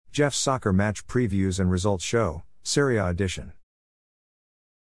Jeff's Soccer Match Previews and Results Show, Serie A Edition.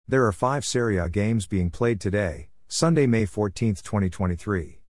 There are 5 Serie A games being played today, Sunday, May 14,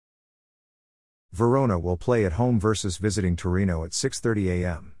 2023. Verona will play at home versus visiting Torino at 6:30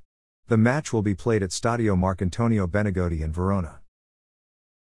 a.m. The match will be played at Stadio Marcantonio Benegodi in Verona.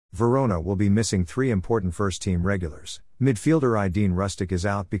 Verona will be missing 3 important first-team regulars. Midfielder Aydin Rustic is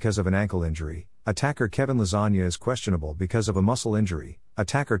out because of an ankle injury, attacker Kevin Lasagna is questionable because of a muscle injury,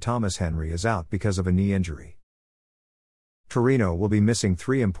 attacker Thomas Henry is out because of a knee injury. Torino will be missing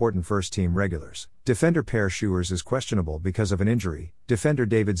 3 important first-team regulars. Defender Per Schuurs is questionable because of an injury, defender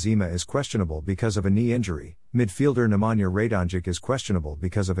David Zima is questionable because of a knee injury, midfielder Nemanja Radonjic is questionable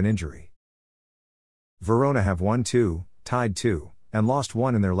because of an injury. Verona have won 2, tied 2, and lost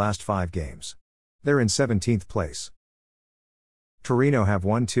 1 in their last 5 games. They're in 17th place. Torino have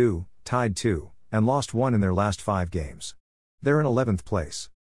won 2, tied 2, and lost 1 in their last 5 games. They're in 11th place.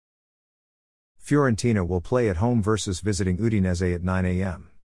 Fiorentina will play at home versus visiting Udinese at 9 a.m.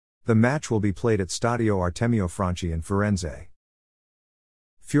 The match will be played at Stadio Artemio Franchi in Firenze.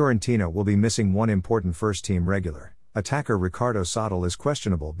 Fiorentina will be missing 1 important first-team regular. Attacker Riccardo Sottil is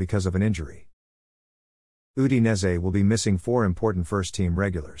questionable because of an injury. Udinese will be missing 4 important first-team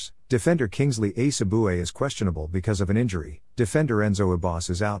regulars. Defender Kingsley Asabue is questionable because of an injury, defender Enzo Ibas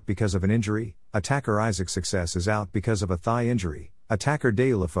is out because of an injury, attacker Isaac Success is out because of a thigh injury, attacker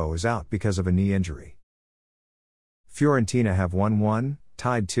Deulofeu is out because of a knee injury. Fiorentina have won 1,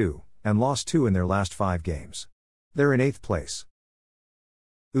 tied 2, and lost 2 in their last 5 games. They're in 8th place.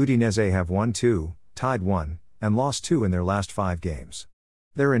 Udinese have won 2, tied 1, and lost 2 in their last 5 games.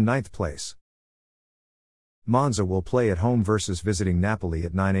 They're in 9th place. Monza will play at home versus visiting Napoli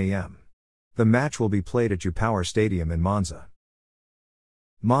at 9 a.m. The match will be played at Jupower Stadium in Monza.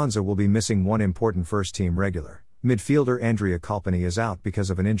 Monza will be missing 1 important first-team regular. Midfielder Andrea Calpani is out because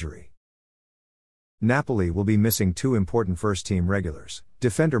of an injury. Napoli will be missing 2 important first-team regulars.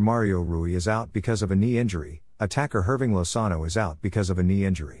 Defender Mario Rui is out because of a knee injury, attacker Herving Lozano is out because of a knee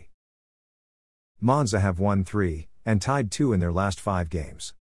injury. Monza have won 3, and tied 2 in their last 5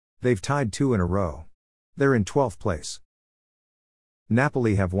 games. They've tied 2 in a row. They're in 12th place.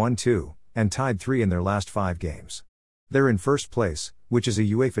 Napoli have won 2, and tied 3 in their last 5 games. They're in 1st place, which is a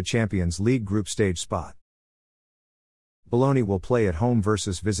UEFA Champions League group stage spot. Bologna will play at home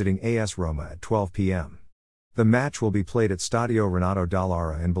versus visiting AS Roma at 12 p.m. The match will be played at Stadio Renato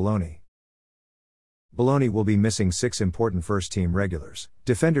Dall'Ara in Bologna. Bologna will be missing 6 important first-team regulars.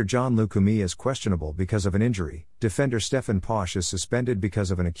 Defender John Lucumi is questionable because of an injury, defender Stefan Posch is suspended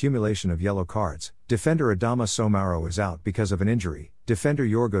because of an accumulation of yellow cards, defender Adama Soumaro is out because of an injury, defender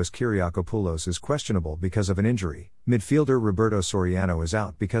Yorgos Kyriakopoulos is questionable because of an injury, midfielder Roberto Soriano is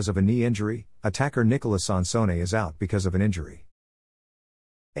out because of a knee injury, attacker Nicolas Sansone is out because of an injury.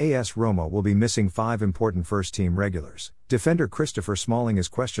 AS Roma will be missing 5 important first-team regulars. Defender Christopher Smalling is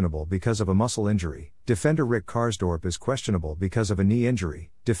questionable because of a muscle injury, defender Rick Karsdorp is questionable because of a knee injury,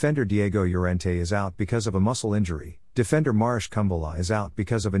 defender Diego Llorente is out because of a muscle injury, defender Marish Kumbola is out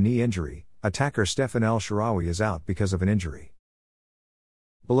because of a knee injury, attacker Stefan El Shaarawy is out because of an injury.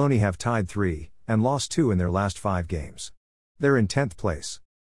 Bologna have tied 3, and lost 2 in their last 5 games. They're in 10th place.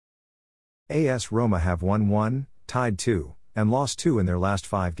 AS Roma have won 1, tied 2, and lost 2 in their last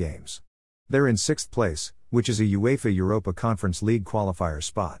 5 games. They're in 6th place, which is a UEFA Europa Conference League qualifier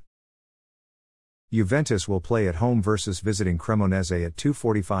spot. Juventus will play at home versus visiting Cremonese at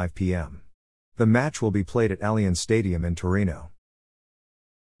 2:45 p.m. The match will be played at Allianz Stadium in Torino.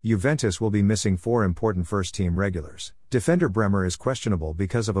 Juventus will be missing 4 important first-team regulars. Defender Bremer is questionable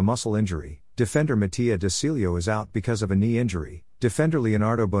because of a muscle injury, defender Mattia De Celio is out because of a knee injury, defender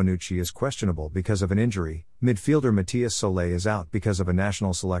Leonardo Bonucci is questionable because of an injury, midfielder Matthias Solé is out because of a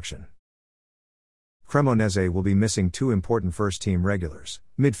national selection. Cremonese will be missing 2 important first-team regulars.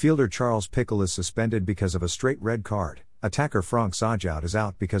 Midfielder Charles Pickle is suspended because of a straight red card, attacker Franck Zajout is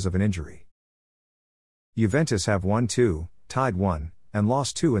out because of an injury. Juventus have won 2, tied 1, and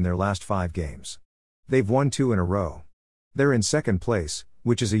lost 2 in their last 5 games. They've won 2 in a row. They're in 2nd place,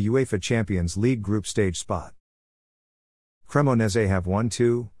 which is a UEFA Champions League group stage spot. Cremonese have won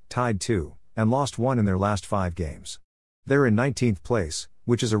 2, tied 2, and lost 1 in their last 5 games. They're in 19th place,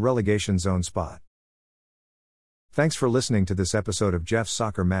 which is a relegation zone spot. Thanks for listening to this episode of Jeff's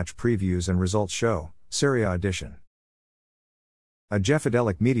Soccer Match Previews and Results Show, Serie A Edition. A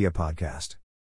Jeffadelic Media Podcast.